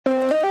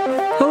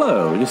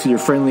Hello, this is your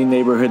friendly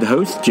neighborhood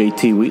host,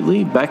 JT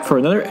Wheatley, back for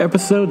another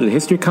episode of the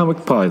History Comic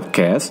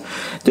Podcast,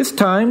 this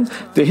time,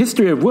 the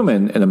history of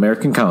women in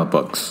American comic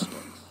books.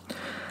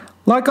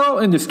 Like all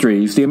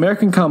industries, the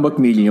American comic book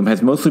medium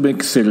has mostly been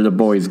considered a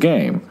boys'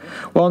 game.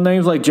 While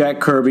names like Jack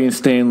Kirby and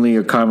Stan Lee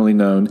are commonly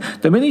known,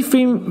 the many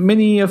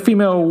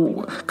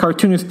female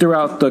cartoonists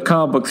throughout the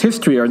comic book's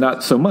history are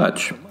not so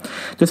much,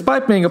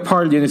 despite being a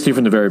part of the industry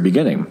from the very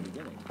beginning.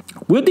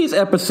 With these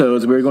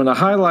episodes, we're going to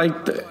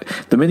highlight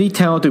the many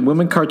talented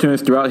women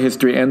cartoonists throughout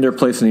history and their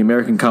place in the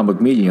American comic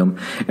book medium,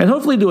 and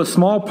hopefully do a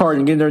small part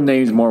in getting their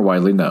names more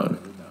widely known.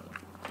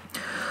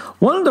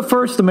 One of the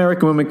first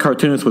American women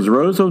cartoonists was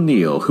Rose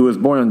O'Neal, who was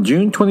born on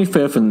June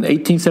 25th in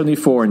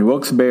 1874 in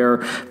Wilkes-Barre,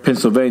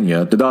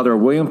 Pennsylvania, the daughter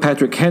of William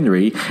Patrick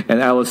Henry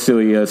and Alice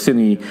Celia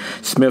Sidney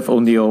Smith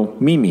O'Neal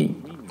Mimi,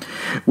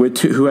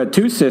 who had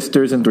two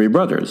sisters and three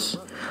brothers.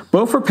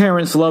 Both her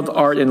parents loved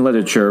art and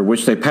literature,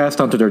 which they passed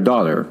on to their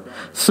daughter.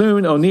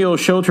 Soon, O'Neal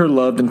showed her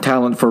love and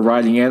talent for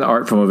writing and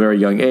art from a very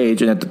young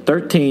age, and at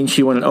 13,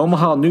 she won an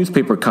Omaha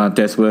newspaper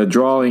contest with a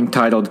drawing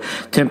titled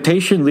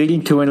 "Temptation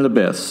Leading to an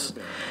Abyss."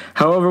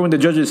 However, when the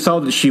judges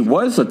saw that she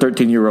was a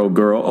 13-year-old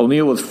girl,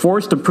 O'Neal was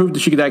forced to prove that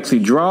she could actually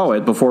draw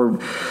it before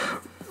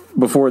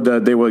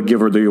they would give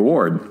her the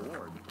award.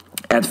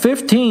 At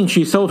 15,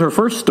 she sold her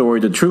first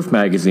story to Truth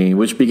magazine,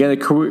 which began a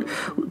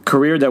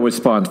career that would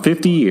span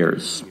 50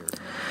 years.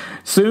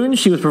 Soon,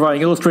 she was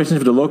providing illustrations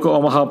for the local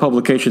Omaha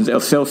publications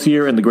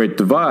Excelsior and The Great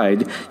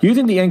Divide,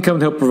 using the income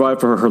to help provide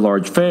for her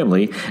large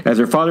family, as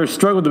her father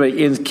struggled to make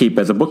ends keep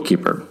as a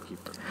bookkeeper.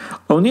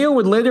 O'Neal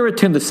would later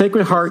attend the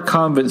Sacred Heart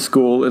Convent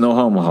School in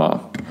Omaha.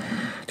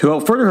 To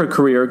help further her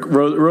career,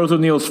 Rose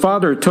O'Neal's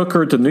father took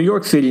her to New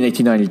York City in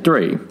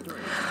 1893.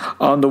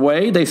 On the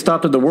way, they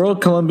stopped at the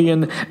World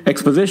Columbian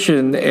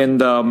Exposition in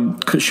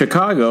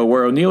Chicago,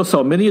 where O'Neal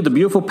saw many of the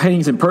beautiful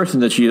paintings in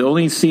person that she had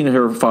only seen in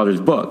her father's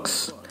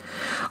books.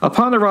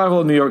 Upon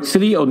arrival in New York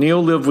City,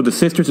 O'Neal lived with the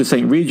Sisters of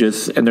St.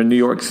 Regis in their New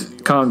York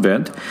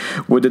convent,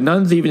 with the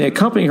nuns even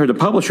accompanying her to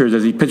publishers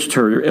as he pitched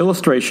her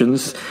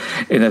illustrations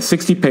in a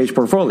 60-page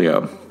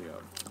portfolio.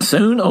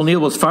 Soon, O'Neal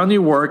was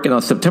finding work, and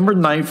on September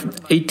 9,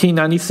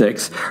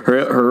 1896,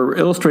 her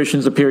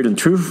illustrations appeared in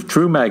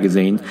True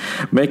magazine,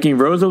 making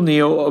Rose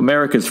O'Neal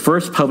America's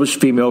first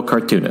published female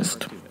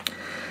cartoonist.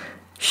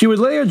 She would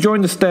later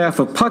join the staff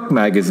of Puck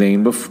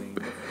magazine,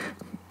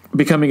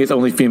 becoming its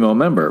only female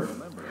member.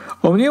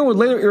 O'Neal would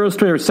later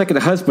illustrate her second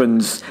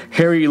husband's,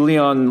 Harry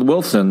Leon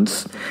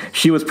Wilson's.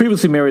 She was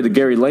previously married to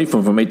Gary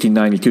Latham from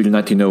 1892 to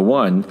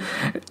 1901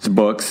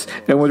 books,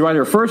 and would write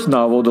her first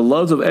novel, The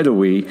Loves of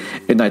Edowie,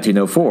 in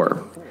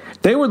 1904.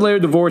 They would later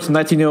divorce in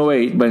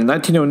 1908, but in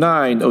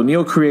 1909,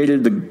 O'Neal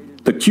created the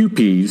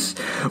Cupies,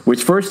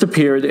 which first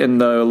appeared in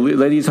the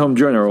Ladies' Home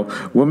Journal,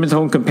 Women's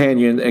Home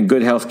Companion, and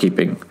Good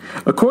Housekeeping.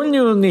 According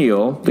to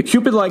O'Neal, the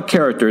Cupid-like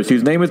characters,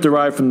 whose name is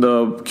derived from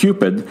the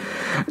Cupid,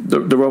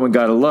 the Roman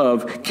god of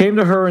love, came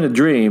to her in a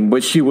dream,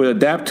 which she would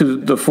adapt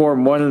to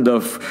form one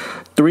to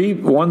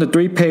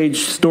 3 page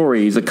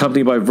stories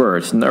accompanied by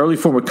verse, an early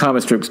form of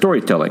comic strip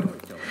storytelling.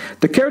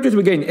 The characters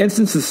would gain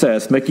instant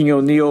success, making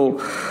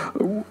O'Neal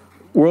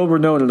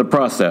world-renowned in the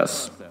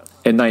process.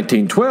 In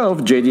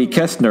 1912, J.D.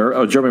 Kestner,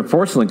 a German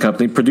porcelain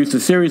company, produced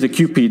a series of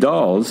Cupid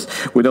dolls,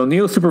 with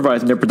O'Neal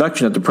supervising their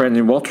production at the Pratt &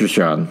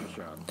 Waltershon.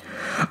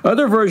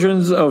 Other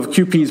versions of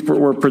Cupids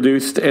were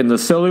produced in the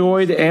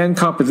celluloid and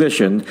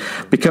composition,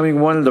 becoming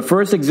one of the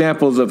first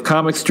examples of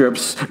comic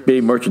strips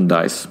being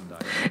merchandise.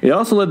 It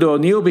also led to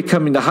O'Neal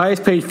becoming the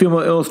highest-paid female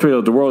illustrator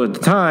of the world at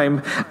the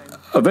time,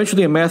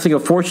 eventually amassing a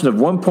fortune of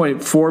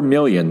 $1.4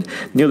 million,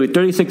 nearly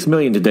 $36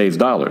 million today's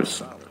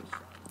dollars.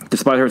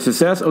 Despite her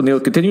success,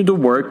 O'Neal continued to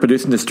work,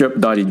 producing the strip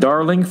Dottie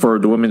Darling for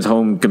the Women's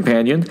Home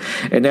Companion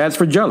and ads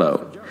for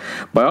Jell-O.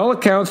 By all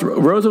accounts,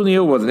 Rose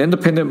O'Neal was an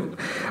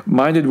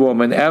independent-minded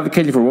woman,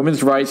 advocating for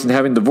women's rights and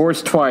having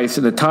divorced twice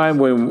in a time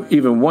when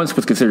even once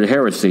was considered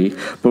heresy,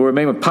 but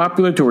remained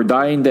popular to her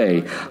dying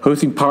day,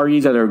 hosting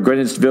parties at her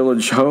Greenwich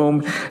Village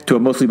home to a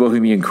mostly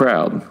bohemian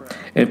crowd.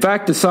 In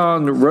fact, the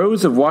song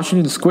Rose of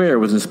Washington Square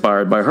was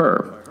inspired by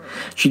her.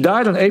 She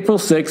died on April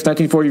 6,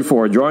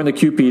 1944, drawing the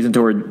Cupids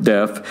into her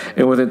death,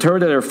 and was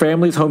interred at her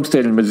family's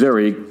homestead in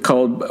Missouri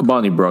called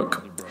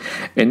Bonnybrook.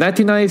 In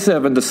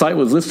 1997, the site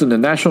was listed in the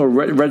National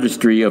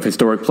Registry of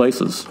Historic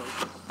Places.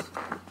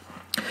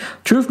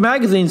 Truth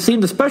magazine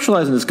seemed to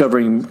specialize in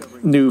discovering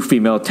new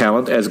female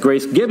talent, as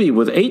Grace Gibby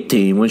was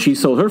 18 when she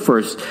sold her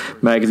first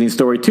magazine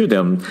story to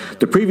them,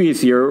 the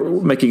previous year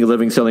making a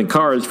living selling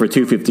cards for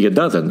 $2.50 a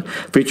dozen,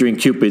 featuring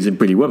Cupids and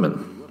pretty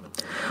women.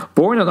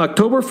 Born on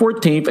October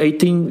 14,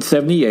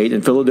 1878,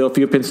 in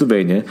Philadelphia,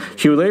 Pennsylvania,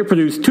 she would later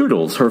produce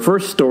Toodles, her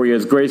first story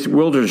as Grace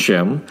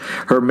Wildersham,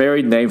 her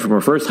married name from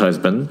her first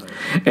husband,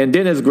 and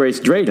then as Grace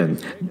Drayton,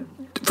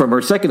 from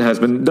her second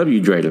husband,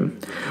 W. Drayton,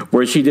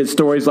 where she did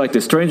stories like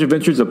The Strange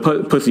Adventures of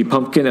Pussy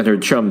Pumpkin and her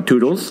chum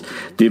Toodles,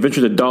 The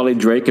Adventures of Dolly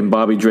Drake and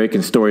Bobby Drake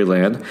in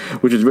Storyland,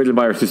 which was written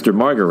by her sister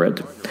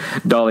Margaret,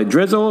 Dolly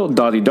Drizzle,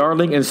 Dottie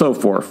Darling, and so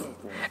forth.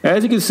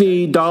 As you can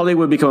see, Dolly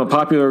would become a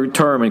popular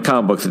term in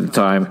comic books at the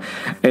time,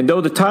 and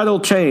though the title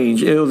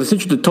changed, it was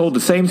essentially told the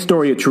same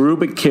story of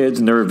cherubic kids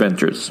and their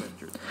adventures.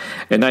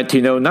 In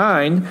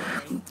 1909,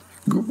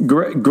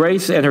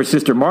 Grace and her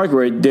sister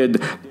Margaret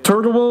did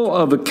Turtle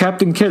of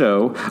Captain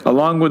Kiddo,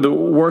 along with the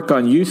work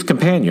on Youth's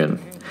Companion.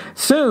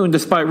 Soon,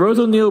 despite Rose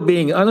O'Neil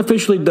being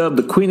unofficially dubbed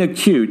the Queen of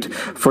Cute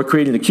for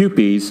creating the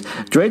Cupies,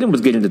 Drayden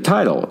was getting the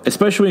title,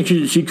 especially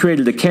when she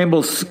created the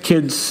Campbell's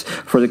Kids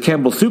for the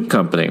Campbell Soup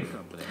Company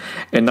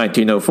in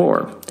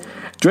 1904.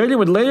 Drayden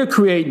would later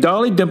create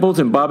Dolly Dimples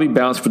and Bobby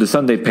Bounce for the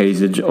Sunday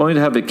page, only to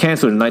have it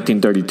canceled in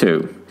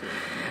 1932.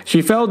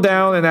 She fell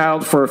down and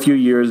out for a few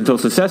years until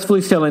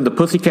successfully selling The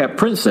Pussycat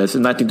Princess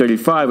in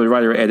 1935 with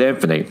writer Ed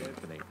Anthony.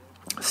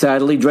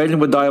 Sadly, Drayden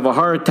would die of a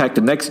heart attack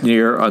the next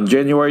year on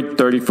January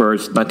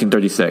 31st,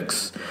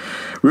 1936.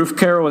 Ruth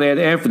Carroll and Ed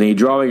Anthony,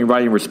 drawing and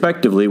writing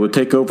respectively, would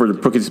take over The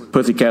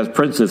Pussycat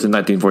Princess in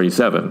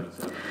 1947.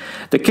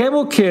 The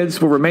Campbell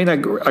Kids will remain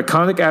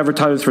iconic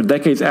advertisements for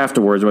decades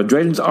afterwards, when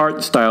Drayden's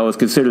art style is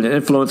considered an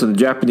influence on the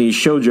Japanese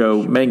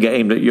shoujo manga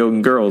aimed at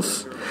young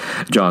girls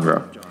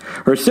genre.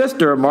 Her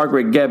sister,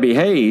 Margaret Gabby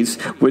Hayes,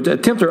 would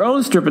attempt her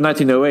own strip in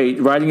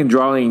 1908, writing and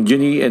drawing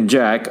Ginny and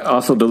Jack,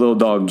 also the little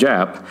dog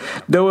Jap,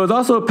 though it was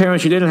also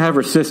apparent she didn't have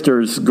her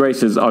sister's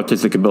Grace's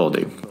artistic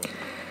ability.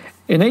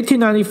 In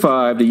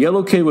 1895, the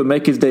Yellow Kid would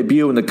make his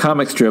debut in the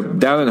comic strip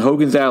Down in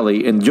Hogan's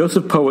Alley in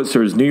Joseph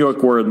Pulitzer's New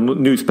York World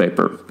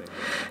newspaper.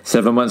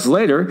 7 months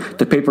later,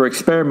 the paper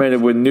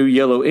experimented with new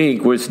yellow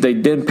ink, which they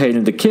then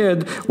painted the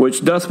Kid,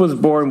 which thus was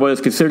born what is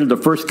considered the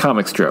first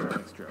comic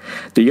strip,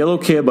 The Yellow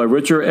Kid by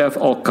Richard F.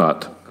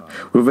 Olcott.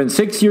 Within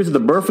 6 years of the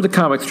birth of the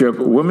comic strip,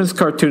 women's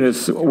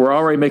cartoonists were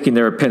already making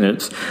their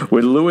appearance,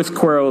 with Lewis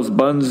Carroll's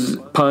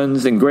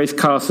Puns and Grace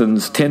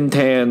Cosson's Tin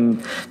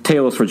Tan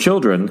Tales for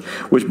Children,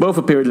 which both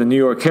appeared in the New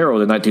York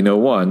Herald in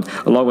 1901,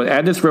 along with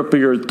Agnes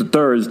Repplier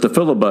III's The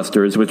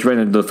Filibusters, which ran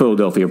in the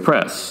Philadelphia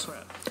Press.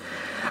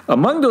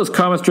 Among those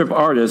comic strip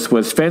artists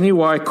was Fanny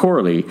Y.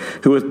 Corley,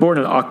 who was born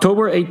on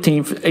October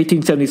 18,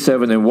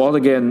 1877 in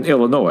Waukegan,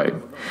 Illinois.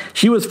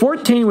 She was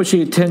 14 when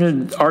she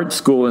attended art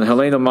school in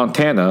Helena,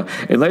 Montana,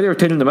 and later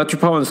attended the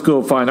Metropolitan School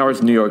of Fine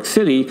Arts in New York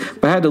City,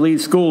 but had to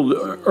leave school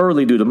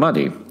early due to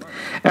money.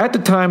 At the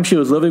time, she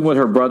was living with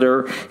her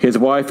brother, his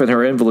wife, and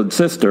her invalid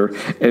sister,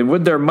 and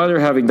with their mother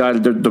having died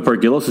of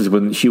tuberculosis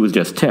when she was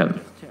just 10.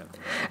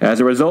 As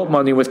a result,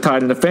 money was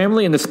tight in the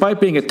family, and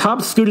despite being a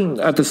top student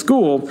at the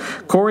school,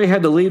 Corey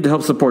had to leave to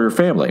help support her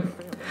family.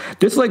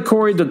 This led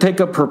Corey to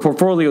take up her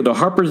portfolio to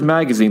Harper's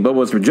Magazine, but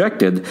was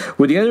rejected,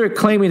 with the editor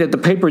claiming that the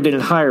paper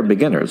didn't hire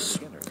beginners.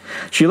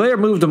 She later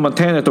moved to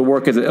Montana to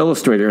work as an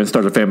illustrator and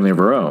start a family of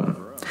her own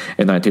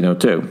in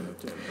 1902.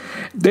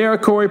 There,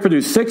 Corey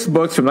produced 6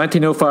 books from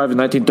 1905 to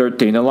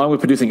 1913, along with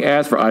producing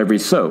ads for Ivory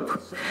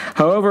Soap.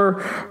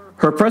 However,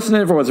 her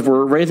precedent was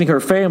for raising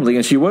her family,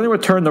 and she wouldn't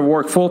return to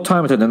work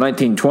full-time until the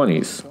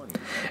 1920s.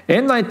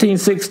 In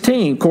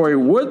 1916, Corey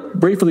would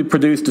briefly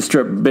produce the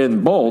strip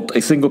Ben Bolt,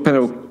 a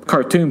single-panel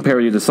cartoon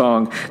parody of the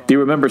song Do You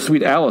Remember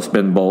Sweet Alice,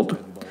 Ben Bolt?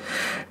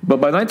 But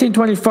by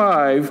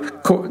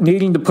 1925,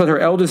 needing to put her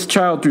eldest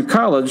child through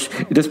college,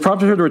 this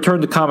prompted her to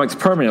return to comics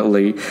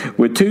permanently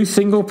with 2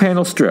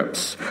 single-panel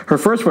strips. Her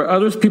first were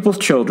Others People's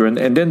Children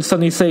and then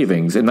Sunny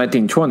Savings in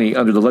 1920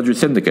 under the Ledger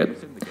Syndicate.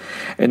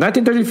 In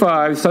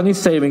 1935, Sunny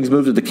Savings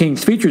moved to the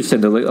King's Features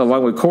Syndicate,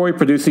 along with Corey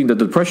producing the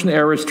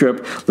Depression-era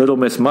strip Little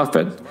Miss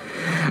Muffet,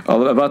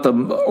 about the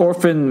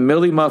orphan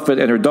Millie Muffet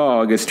and her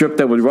dog, a strip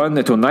that would run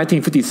until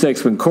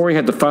 1956 when Corey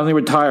had to finally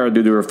retire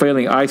due to her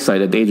failing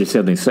eyesight at the age of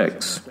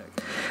 76.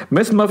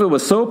 Miss Muffet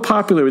was so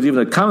popular it was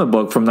even a comic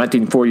book from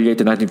 1948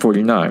 to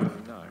 1949.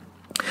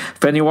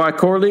 Fanny Y.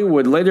 Corley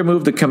would later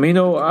move to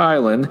Camino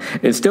Island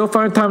and still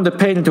find time to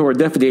paint until her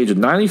death at the age of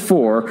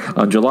 94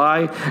 on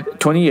July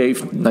 28,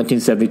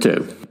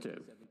 1972.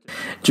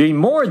 Jean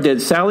Moore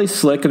did Sally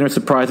Slick and Her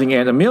Surprising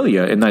Aunt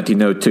Amelia in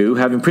 1902,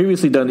 having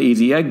previously done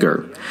Easy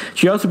Edgar.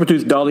 She also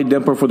produced Dolly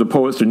Dimple for the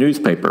Pulitzer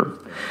newspaper.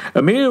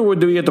 Amelia would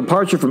be a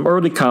departure from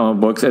early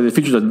comic books as it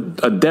featured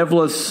a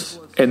devilish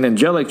and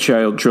angelic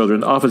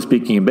children, often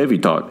speaking in baby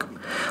talk.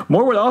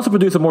 Moore would also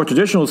produce a more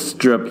traditional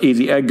strip,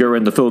 Easy Edgar,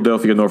 in the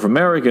Philadelphia North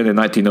American in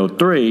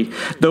 1903,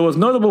 though it was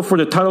notable for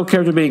the title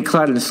character being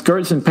clad in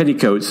skirts and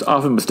petticoats,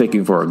 often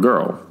mistaken for a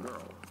girl.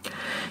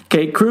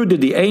 Kate Crew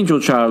did The Angel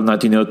Child in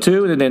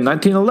 1902, and in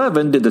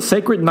 1911 did The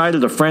Sacred Night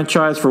of the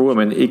Franchise for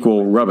Women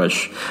Equal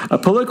Rubbish, a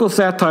political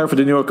satire for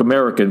the New York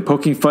American,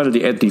 poking fun at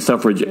the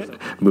anti-suffrage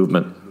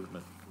movement.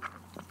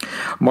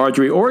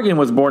 Marjorie Organ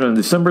was born on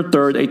December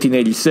 3,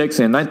 1886,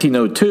 and in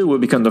 1902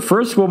 would become the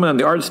first woman on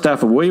the art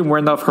staff of William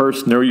Randolph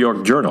Hearst's New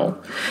York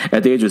Journal,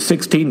 at the age of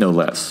 16 no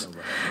less.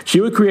 She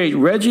would create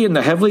Reggie and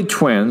the Heavenly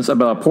Twins,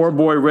 about a poor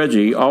boy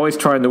Reggie always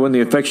trying to win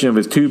the affection of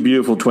his 2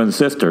 beautiful twin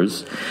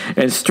sisters,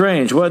 and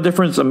Strange, What a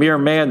Difference a Mere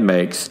Man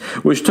Makes,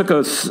 which took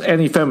a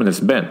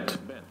anti-feminist bent.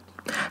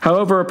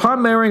 However,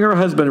 upon marrying her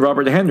husband,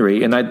 Robert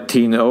Henry, in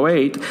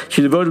 1908,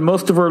 she devoted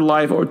most of her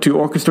life to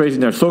orchestrating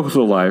their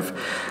social life,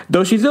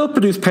 though she still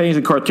produced paintings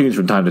and cartoons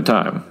from time to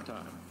time.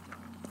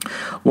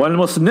 One of the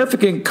most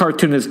significant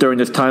cartoonists during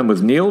this time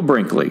was Neil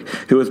Brinkley,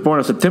 who was born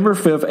on September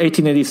 5,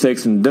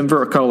 1886 in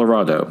Denver,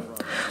 Colorado.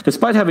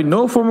 Despite having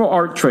no formal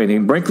art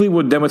training, Brinkley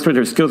would demonstrate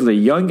her skills at a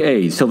young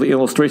age, selling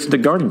illustrations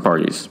at garden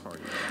parties.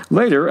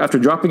 Later, after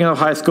dropping out of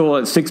high school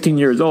at 16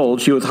 years old,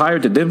 she was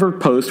hired to Denver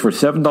Post for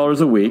 $7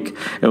 a week,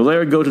 and would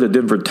later go to the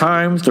Denver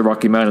Times, the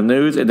Rocky Mountain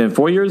News, and then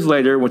 4 years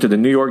later went to the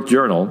New York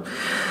Journal,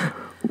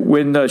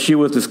 when she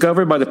was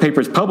discovered by the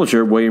paper's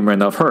publisher, William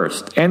Randolph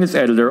Hearst, and its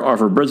editor,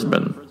 Arthur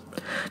Brisbane.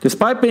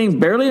 Despite being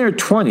barely in her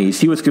 20s,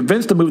 he was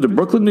convinced to move to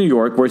Brooklyn, New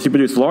York, where she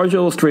produced large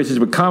illustrations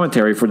with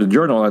commentary for the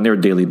journal on their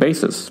daily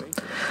basis.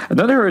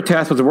 Another of her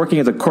tasks was working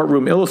as a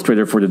courtroom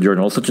illustrator for the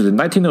journal, such as in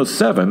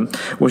 1907,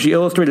 when she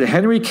illustrated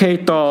Henry K.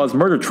 Thaw's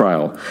murder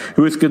trial,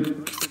 who was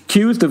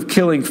accused of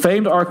killing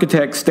famed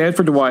architect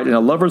Stanford White in a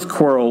lover's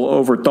quarrel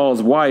over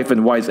Thaw's wife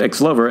and White's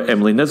ex-lover,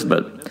 Emily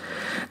Nisbet.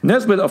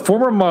 Nisbet, a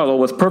former model,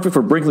 was perfect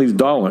for Brinkley's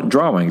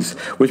drawings,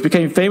 which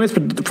became famous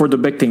for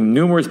depicting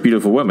numerous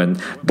beautiful women,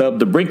 dubbed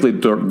the Brinkley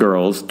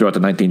Girls, throughout the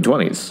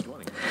 1920s.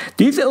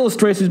 These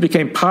illustrations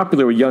became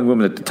popular with young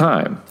women at the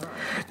time.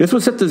 This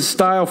would set the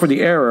style for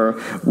the era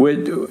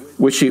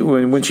when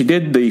she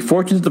did The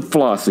Fortunes of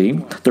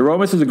Flossie, The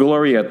Romances of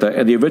Glorietta,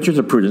 and The Adventures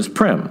of Prudence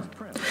Prim,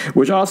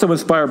 which also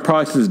inspired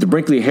products such as the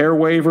Brinkley Hair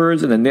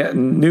Wavers and the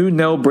new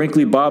Nell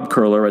Brinkley Bob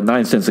Curler at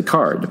 9 cents a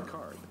card.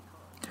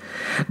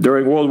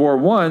 During World War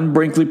I,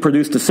 Brinkley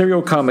produced the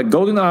serial comic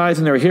Golden Eyes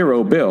and Their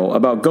Hero, Bill,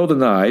 about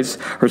Golden Eyes,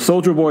 her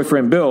soldier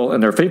boyfriend Bill,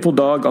 and their faithful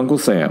dog, Uncle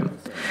Sam.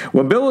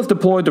 When Bill was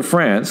deployed to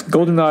France,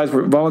 Golden Eyes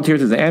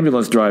volunteered as an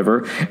ambulance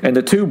driver, and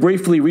the two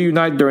briefly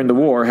reunited during the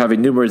war,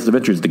 having numerous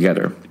adventures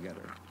together.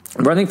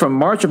 Running from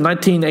March of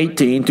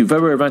 1918 to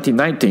February of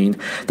 1919,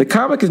 the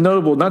comic is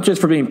notable not just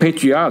for being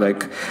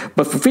patriotic,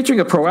 but for featuring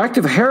a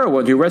proactive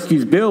heroine who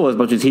rescues Bill as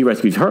much as he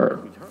rescues her.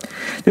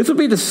 This would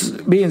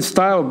be in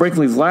style of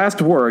Brinkley's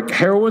last work,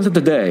 Heroines of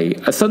Today,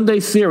 a Sunday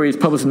series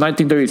published in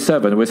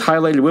 1937, which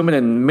highlighted women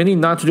in many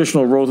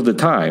non-traditional roles of the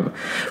time,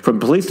 from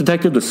police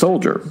detective to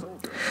soldier.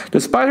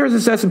 Despite her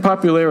success and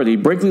popularity,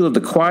 Brinkley lived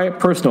a quiet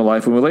personal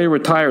life and would later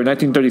retire in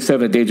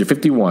 1937 at the age of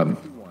 51.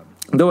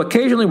 Though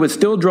occasionally would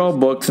still draw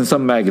books in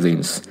some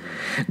magazines.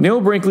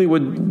 Neil Brinkley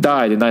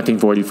died in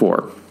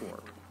 1944.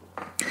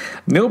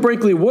 Neil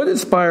Brinkley would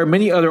inspire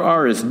many other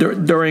artists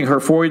during her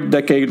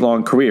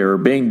 4-decade-long career,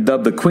 being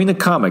dubbed the Queen of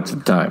Comics at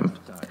the time.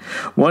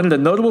 One of the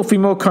notable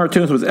female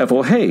cartoonists was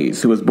Ethel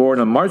Hayes, who was born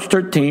on March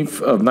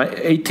 13th of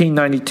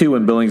 1892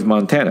 in Billings,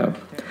 Montana.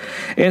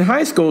 In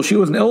high school, she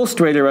was an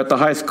illustrator at the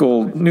high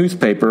school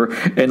newspaper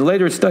and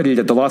later studied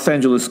at the Los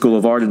Angeles School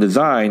of Art and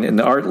Design and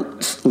the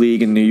Art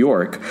League in New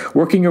York,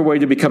 working her way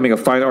to becoming a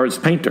fine arts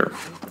painter.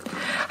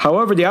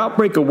 However, the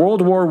outbreak of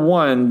World War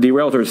I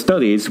derailed her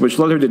studies, which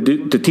led her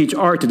to teach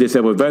art to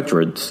disabled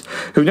veterans,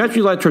 who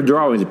naturally liked her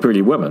drawings of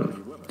pretty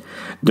women.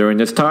 During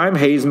this time,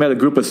 Hayes met a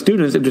group of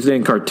students interested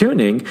in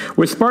cartooning,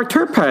 which sparked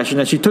her passion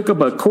as she took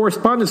up a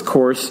correspondence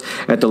course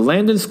at the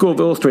Landon School of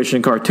Illustration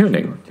and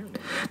Cartooning.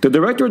 The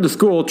director of the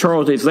school,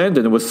 Charles H.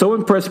 Landon, was so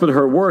impressed with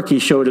her work he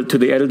showed it to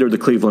the editor of the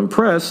Cleveland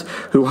Press,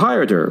 who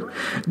hired her,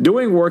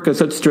 doing work on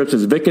such strips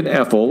as Vic and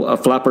Ethel, a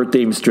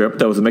flapper-themed strip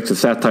that was a mix of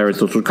satire and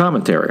social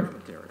commentary.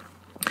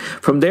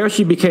 From there,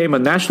 she became a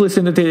nationally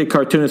syndicated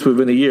cartoonist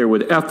within a year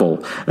with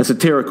Ethel, a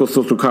satirical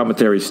social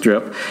commentary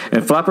strip,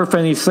 and Flapper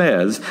Fanny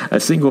Says, a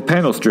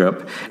single-panel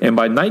strip, and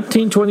by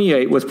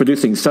 1928 was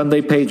producing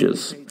Sunday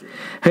Pages.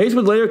 Hayes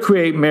would later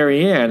create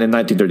Mary Ann in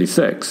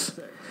 1936.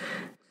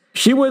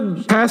 She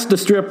would pass the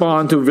strip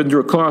on to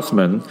Vindra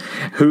Klossman,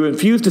 who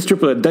infused the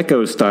strip with a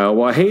deco style,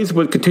 while Hayes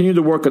would continue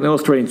to work on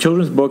illustrating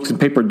children's books and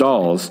paper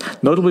dolls,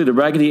 notably the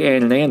Raggedy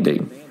Ann and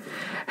Andy.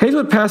 Hayes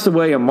would pass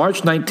away on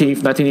March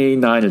 19,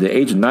 1989 at the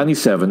age of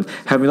 97,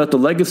 having left a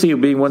legacy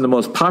of being one of the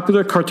most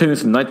popular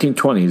cartoonists in the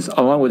 1920s,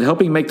 along with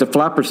helping make the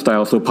flapper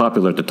style so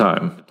popular at the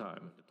time.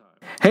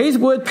 Hayes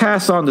would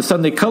pass on the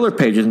Sunday color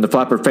pages in the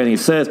Flapper Fanny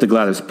Says to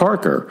Gladys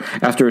Parker,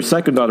 after her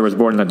second daughter was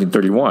born in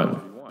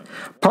 1931.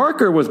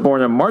 Parker was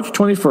born on March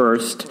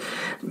 21st,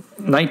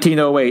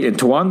 1908 in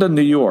Towanda,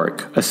 New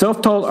York, a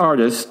self-taught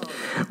artist,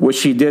 which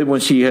she did when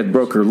she had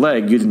broke her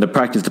leg using the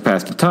practice to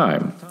pass the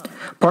time.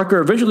 Parker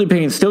eventually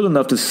became skilled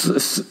enough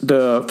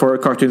for her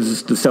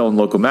cartoons to sell in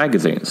local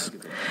magazines.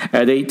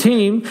 At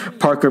 18,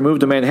 Parker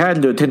moved to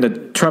Manhattan to attend the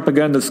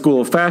Trapaganda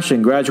School of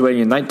Fashion,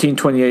 graduating in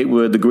 1928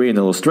 with a degree in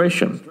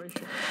illustration.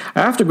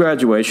 After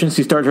graduation,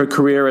 she started her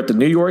career at the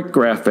New York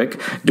Graphic,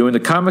 doing the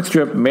comic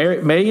strip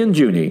May and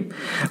Junie,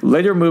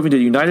 later moving to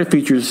United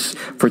Features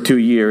for 2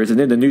 years, and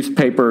then the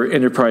Newspaper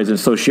Enterprise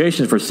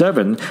Association for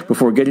 7,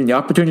 before getting the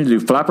opportunity to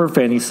do Flapper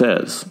Fanny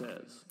Says.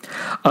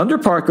 Under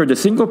Parker, the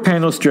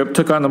single-panel strip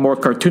took on a more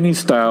cartoony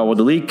style, while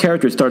the lead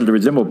character started to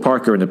resemble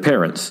Parker in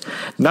appearance,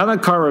 not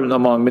uncommon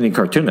among many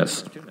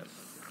cartoonists.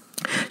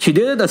 She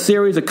did a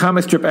series of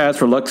comic strip ads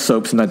for Lux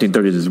Soaps in the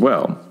 1930s as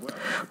well.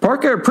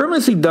 Parker had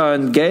previously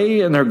done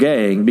Gay and Her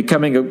Gang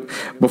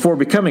before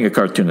becoming a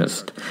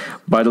cartoonist.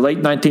 By the late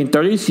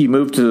 1930s, she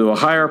moved to a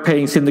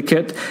higher-paying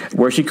syndicate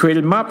where she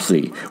created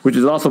Mopsy, which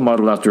is also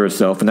modeled after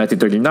herself in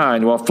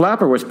 1939, while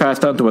Flapper was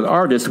passed on to an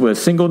artist with a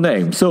single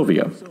name,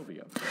 Sylvia.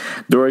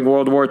 During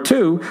World War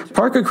II,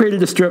 Parker created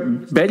the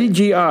strip Betty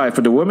G.I.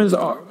 for the Women's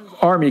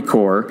Army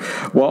Corps,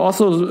 while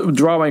also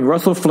drawing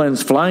Russell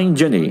Flynn's Flying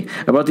Jenny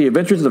about the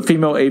adventures of a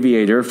female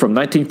aviator from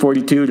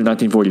 1942 to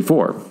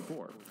 1944.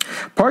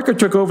 Parker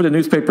took over the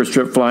newspaper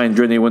strip Flying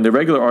Jenny when the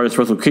regular artist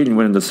Russell Keating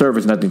went into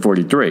service in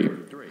 1943.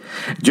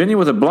 Jenny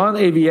was a blonde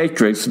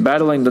aviatrix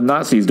battling the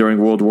Nazis during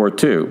World War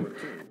II.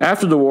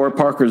 After the war,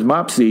 Parker's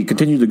Mopsy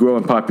continued to grow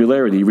in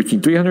popularity,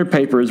 reaching 300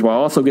 papers while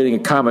also getting a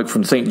comic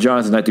from St.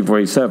 John's in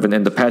 1947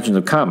 and the Pageant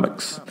of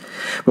Comics,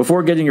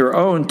 before getting her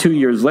own 2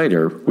 years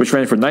later, which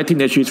ran for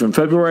 19 issues from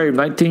February of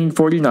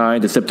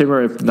 1949 to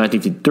September of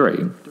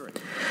 1953.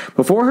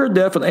 Before her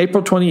death on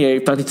April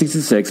 28,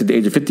 1966, at the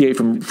age of 58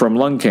 from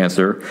lung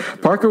cancer,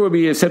 Parker would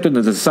be accepted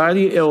into the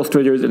Society of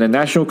Illustrators and the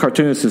National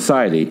Cartoonist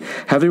Society,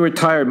 having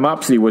retired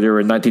Mopsy with her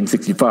in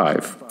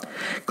 1965.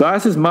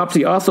 Glass's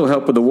Mopsy also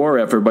helped with the war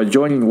effort by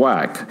joining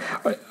WAC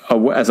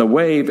as a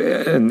wave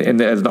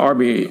and as an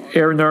Army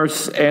air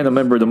nurse and a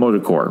member of the Motor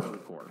Corps.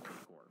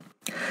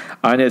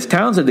 Inez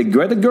Townsend did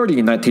Greta Gertie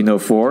in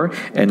 1904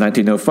 and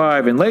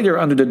 1905, and later,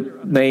 under the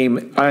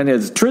name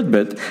Inez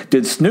Tridbit,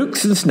 did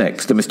Snooks and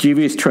Snicks, the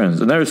Mischievous Twins,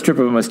 another strip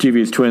of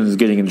Mischievous Twins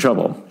getting in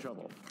trouble.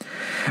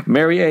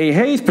 Mary A.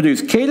 Hayes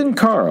produced Kate and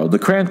Carl, the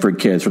Cranford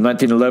Kids, from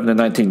 1911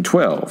 to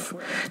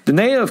 1912. The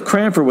name of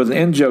Cranford was an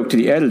in-joke to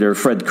the editor,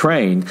 Fred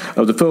Crane,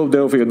 of the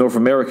Philadelphia North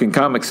American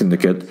Comic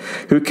Syndicate,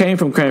 who came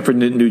from Cranford,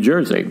 New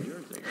Jersey.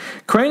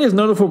 Crane is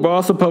notable for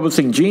also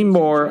publishing Jean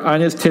Moore,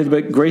 Inez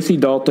Tidbit, Gracie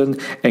Dalton,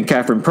 and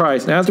Catherine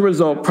Price, and as a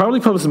result, probably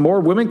published more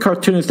women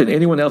cartoonists than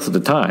anyone else at the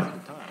time.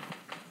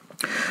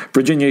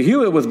 Virginia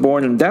Hewitt was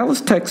born in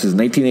Dallas, Texas in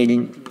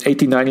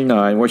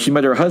 1899, where she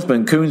met her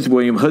husband, Coons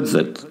William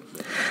Hoodsit.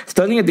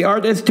 Studying at the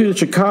Art Institute of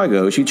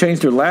Chicago, she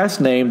changed her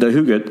last name to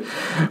Huguet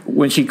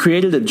when she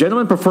created A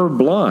Gentleman Preferred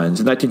Blondes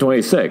in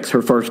 1926,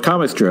 her first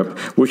comic strip,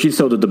 which she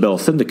sold at the Bell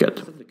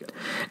Syndicate.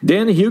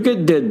 Then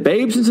Huguet did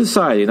Babes in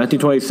Society in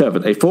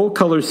 1927, a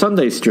full-color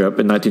Sunday strip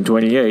in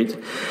 1928,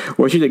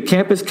 where she did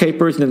Campus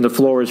Capers and then The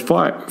Floor is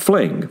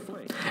Fling.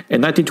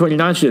 In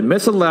 1929, she did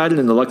Miss Aladdin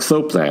and the Lux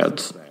Soap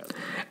ads.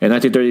 In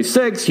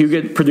 1936,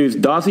 Huguet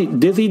produced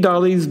Dizzy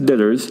Dolly's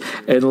Didders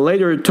and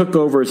later took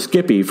over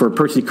Skippy for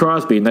Percy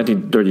Crosby in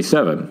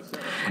 1937.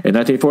 In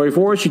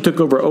 1944, she took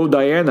over Oh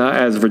Diana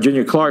as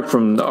Virginia Clark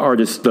from the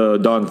artist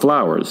Don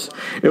Flowers.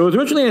 It was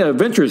originally an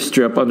adventure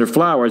strip under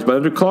Flowers, but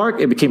under Clark,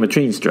 it became a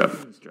teen strip.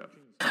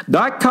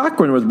 Dot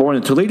Cochran was born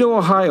in Toledo,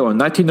 Ohio in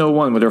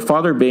 1901, with her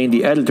father being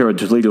the editor of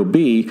Toledo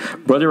Bee,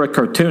 brother a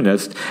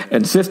cartoonist,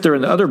 and sister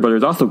and other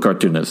brothers also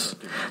cartoonists.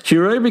 She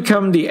would later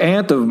become the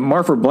aunt of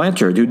Martha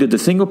Blanchard, who did the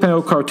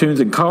single-panel cartoons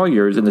and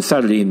Collier's in the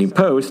Saturday Evening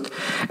Post,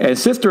 and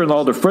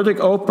sister-in-law to Frederick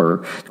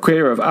Oper,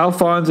 creator of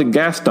Alphonse and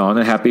Gaston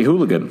and Happy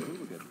Hooligan.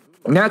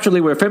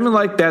 Naturally, with a family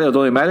like that, it was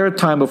only a matter of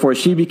time before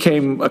she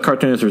became a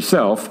cartoonist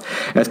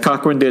herself, as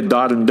Cochran did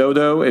Dot and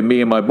Dodo and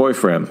Me and My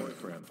Boyfriend.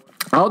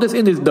 All this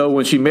ended, though,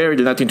 when she married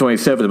in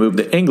 1927 and moved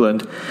to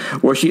England,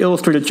 where she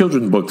illustrated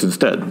children's books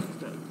instead.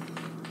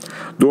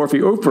 Dorothy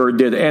Ooper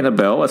did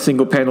Annabelle, a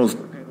single-panel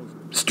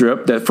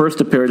strip that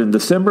first appeared in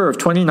December of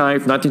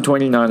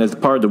 1929 as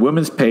part of the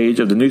women's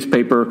page of the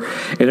newspaper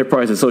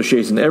Enterprise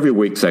Association Every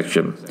Week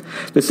section.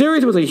 The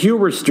series was a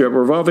humor strip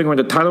revolving around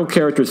the title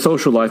character's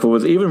social life and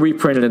was even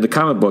reprinted in the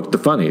comic book The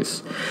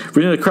Funnies.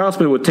 Renata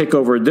Kraussman would take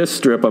over this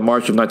strip on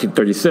March of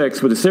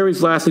 1936, with the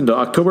series lasting to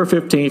October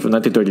 15th of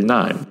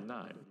 1939.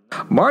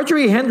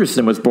 Marjorie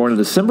Henderson was born on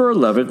December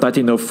 11,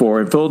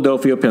 1904, in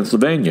Philadelphia,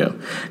 Pennsylvania.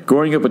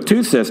 Growing up with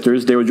two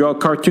sisters, they would draw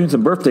cartoons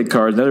and birthday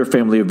cards and other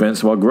family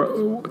events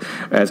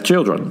as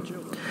children.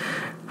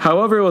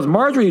 However, it was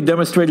Marjorie who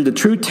demonstrated the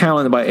true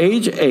talent, and by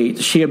age 8,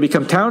 she had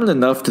become talented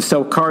enough to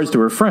sell cards to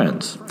her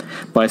friends.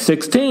 By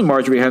 16,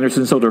 Marjorie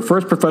Henderson sold her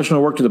first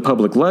professional work to the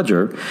Public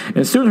Ledger,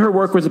 and soon her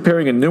work was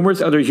appearing in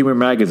numerous other humor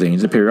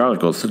magazines and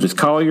periodicals, such as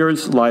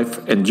Collier's,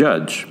 Life, and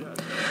Judge.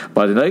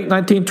 By the late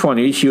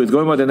 1920s, she was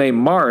going by the name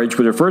Marge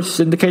with her first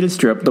syndicated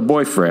strip, The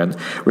Boyfriend,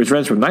 which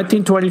runs from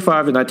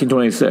 1925 to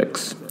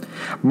 1926.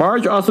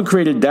 Marge also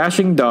created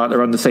Dashing Dot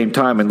around the same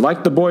time, and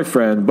like The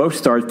Boyfriend, both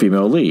starred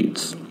female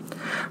leads.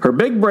 Her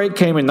big break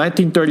came in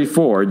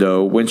 1934,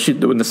 though, when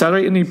the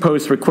Saturday Evening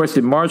Post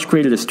requested Marge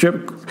created a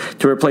strip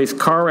to replace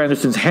Carl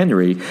Anderson's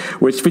Henry,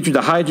 which featured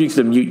the hijinks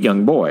of a mute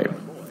young boy.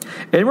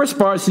 In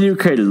response, she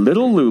created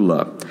Little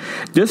Lula,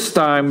 this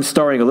time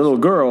starring a little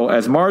girl,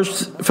 as Marge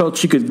felt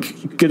she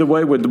could get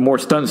away with more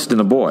stunts than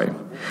a boy.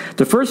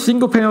 The first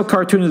single-panel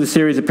cartoon of the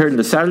series appeared in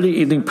the Saturday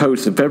Evening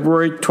Post on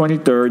February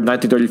 23,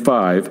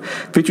 1935,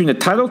 featuring the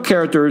title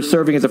character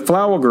serving as a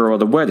flower girl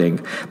at a wedding,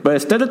 but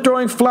instead of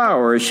throwing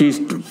flowers, she's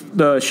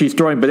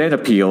throwing banana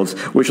peels,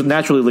 which will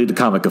naturally lead to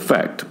comic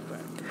effect.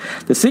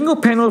 The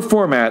single-panel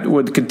format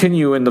would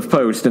continue in the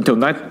Post until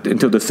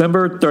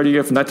December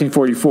 30th,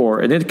 1944,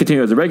 and then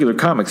continue as a regular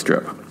comic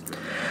strip.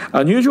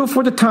 Unusual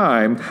for the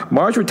time,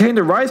 Marge retained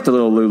the rights to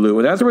Little Lulu,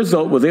 and as a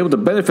result was able to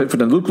benefit from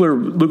the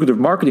lucrative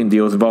marketing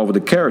deals involved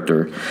with the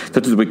character,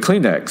 such as with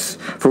Kleenex,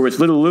 for which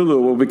Little Lulu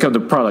will become the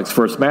product's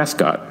first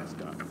mascot.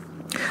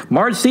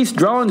 Marge ceased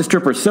drawing the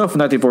strip herself in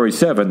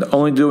 1947,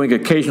 only doing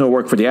occasional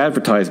work for the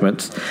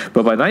advertisements,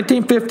 but by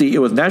 1950 it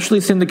was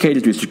nationally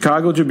syndicated to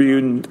Chicago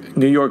Tribune,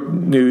 New York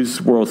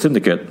News World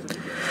Syndicate.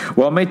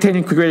 While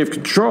maintaining creative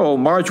control,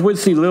 Marge would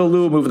see Little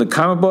Lulu move into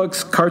comic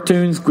books,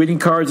 cartoons, greeting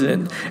cards,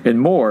 and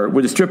more,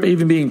 with the strip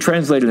even being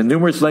translated in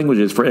numerous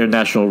languages for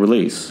international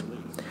release.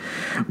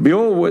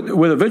 Buell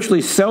would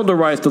eventually sell the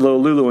rights to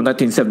Little Lulu in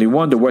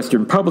 1971 to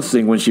Western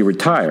Publishing when she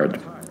retired.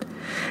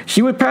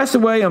 She would pass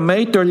away on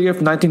May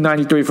 30th,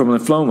 1993 from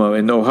lymphoma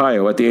in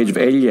Ohio at the age of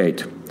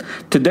 88.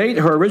 To date,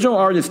 her original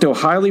art is still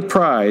highly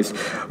prized,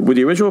 with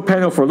the original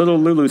panel for Little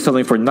Lulu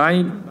selling for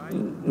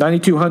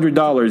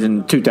 $9,200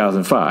 in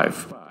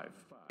 2005.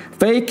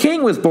 Faye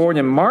King was born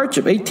in March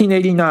of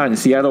 1889 in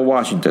Seattle,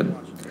 Washington.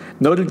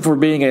 Noted for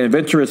being an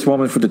adventurous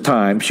woman for the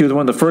time, she was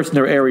one of the first in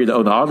her area to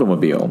own an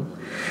automobile.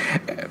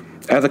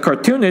 As a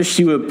cartoonist,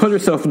 she would put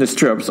herself into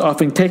strips,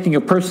 often taking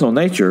a personal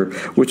nature,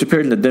 which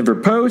appeared in the Denver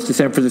Post, the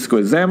San Francisco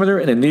Examiner,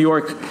 and the New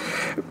York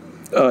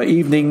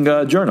Evening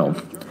Journal.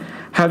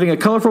 Having a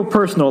colorful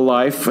personal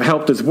life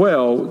helped as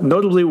well,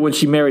 notably when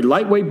she married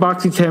lightweight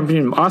boxing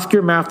champion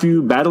Oscar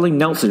Matthew Battling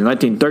Nelson in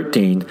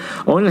 1913,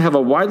 only to have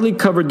a widely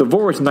covered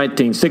divorce in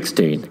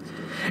 1916.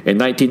 In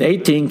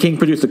 1918, King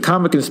produced a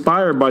comic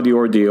inspired by the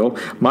ordeal,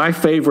 My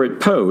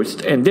Favorite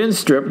Post, and then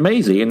stripped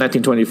Maisie in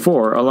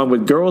 1924, along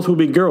with Girls Will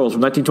Be Girls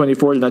from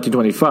 1924 to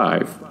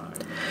 1925.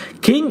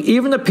 King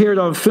even appeared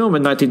on film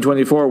in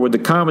 1924 with the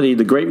comedy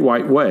The Great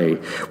White Way,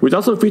 which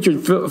also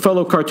featured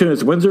fellow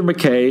cartoonists Winsor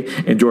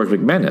McKay and George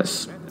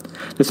McManus.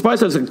 Despite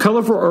such a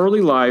colorful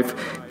early life,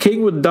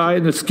 King would die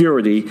in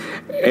obscurity,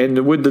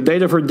 and with the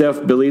date of her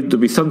death believed to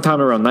be sometime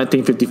around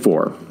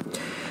 1954.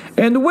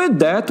 And with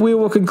that, we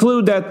will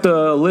conclude that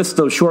list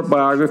of short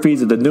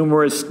biographies of the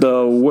numerous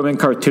women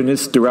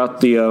cartoonists throughout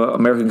the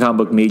American comic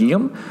book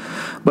medium.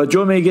 But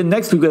join me again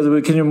next week as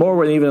we continue more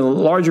with an even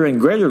larger and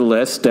greater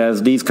list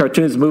as these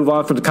cartoonists move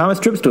on from the comic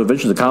strips to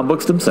eventually the comic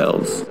books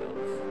themselves.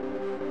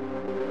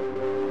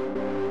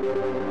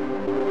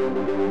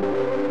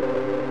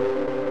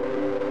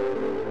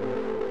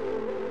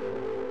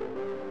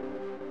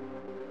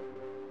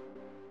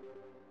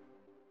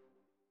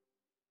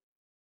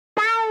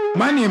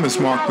 My name is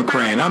Mark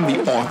McCray, and I'm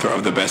the author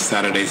of The Best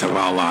Saturdays of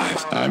Our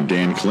Lives. I'm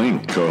Dan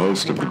Klink,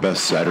 co-host of the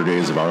Best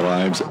Saturdays of Our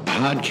Lives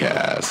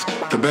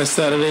podcast. The Best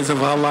Saturdays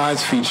of Our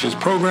Lives features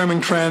programming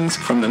trends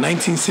from the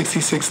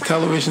 1966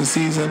 television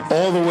season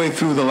all the way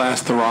through the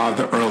last hurrah of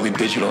the early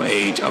digital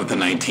age of the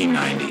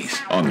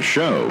 1990s. On the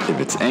show, if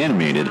it's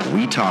animated,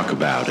 we talk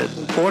about it.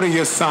 Order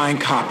your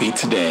signed copy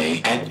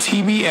today at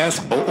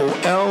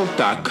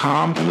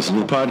tbsool.com. And listen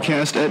to the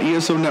podcast at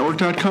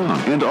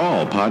esonetwork.com and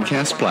all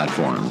podcast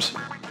platforms.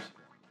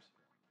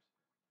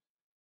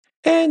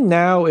 And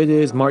now it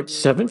is March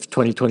 7th,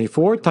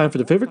 2024, time for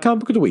the favorite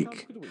comic book of the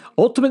week.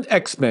 Ultimate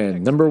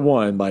X-Men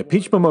 #1 by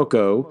Peach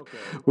Momoko,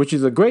 which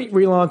is a great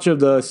relaunch of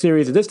the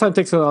series, and this time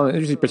takes it on an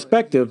interesting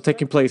perspective,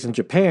 taking place in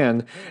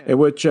Japan, in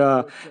which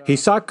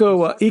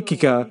Hisako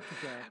Ikika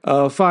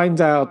finds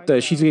out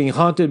that she's getting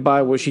haunted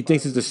by what she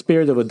thinks is the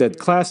spirit of a dead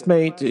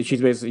classmate.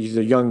 She's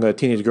a young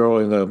teenage girl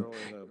in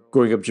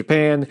growing up in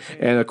Japan,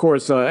 and of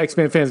course,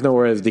 X-Men fans know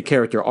her as the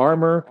character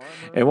Armor,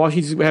 and while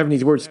she's having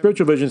these weird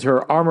spiritual visions,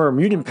 her Armor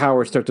mutant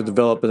powers start to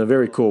develop in a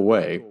very cool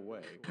way.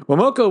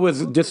 Momoko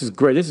was just as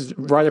great. This is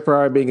right up her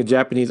alley, being a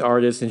Japanese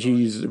artist, and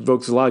she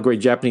evokes a lot of great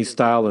Japanese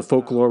style and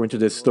folklore into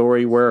this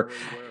story, where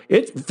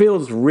it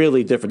feels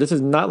really different. This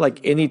is not like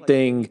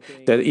anything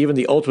that even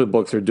the Ultimate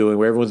books are doing,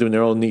 where everyone's doing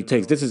their own neat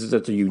takes. This is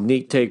such a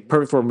unique take,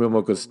 perfect for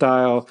Momoko's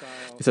style.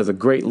 This has a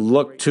great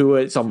look to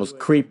it. It's almost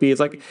creepy.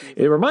 It's like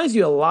it reminds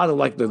you a lot of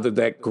like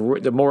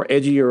the more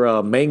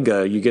edgier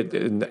manga you get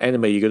in the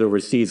anime you get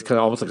overseas, kind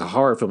of almost like a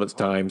horror film at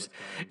times.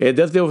 It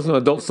does deal with some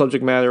adult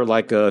subject matter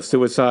like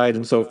suicide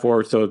and so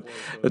forth. So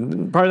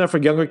probably not for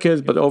younger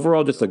kids, but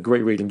overall just a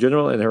great read in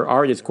general. And her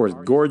art is of course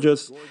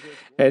gorgeous.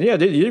 And yeah,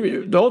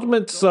 the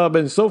Ultimate's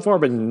been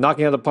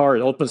knocking out of the park.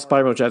 Ultimate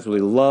Spider-Man, which I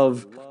absolutely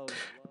love,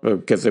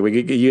 because you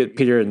get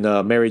Peter and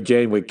Mary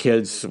Jane with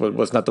kids.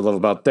 What's not to love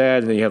about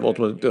that? And then you have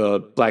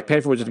Ultimate Black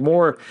Panther, which is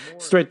more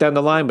straight down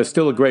the line, but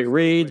still a great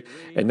read.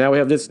 And now we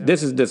have this.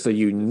 This is just a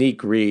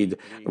unique read,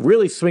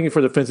 really swinging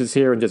for the fences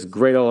here, and just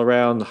great all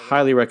around.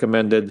 Highly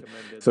recommended.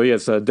 So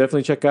yes,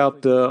 definitely check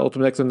out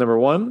Ultimate X-Men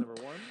 #1.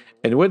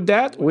 And with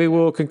that, we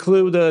will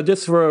conclude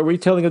just for a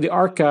retelling of the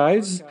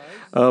archives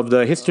of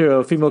the history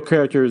of female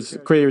creators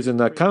in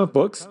comic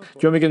books.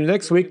 Join me again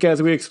next week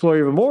as we explore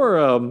even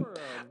more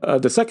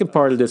the second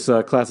part of this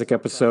classic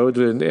episode.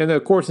 And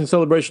of course, in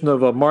celebration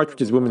of March,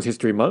 which is Women's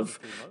History Month.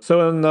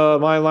 So in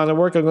my line of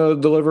work, I'm going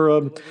to deliver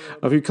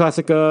a few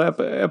classic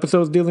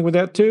episodes dealing with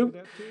that too.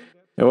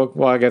 Well,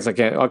 I guess I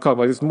can't. I'll call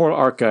it it's more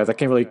archives. I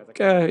can't really.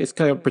 It's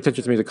kind of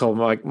pretentious to me to call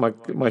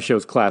my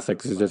shows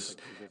classics. It's just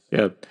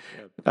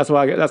That's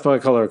why I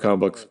call her comic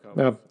books.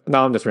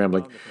 Now I'm just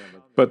rambling.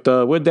 But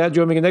with that,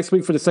 join me next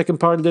week for the second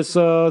part of this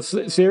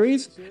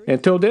series.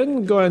 Until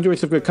then, go and enjoy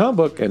some good comic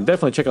book, and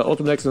definitely check out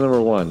Ultimate X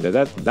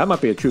 #1. That might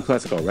be a true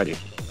classic already.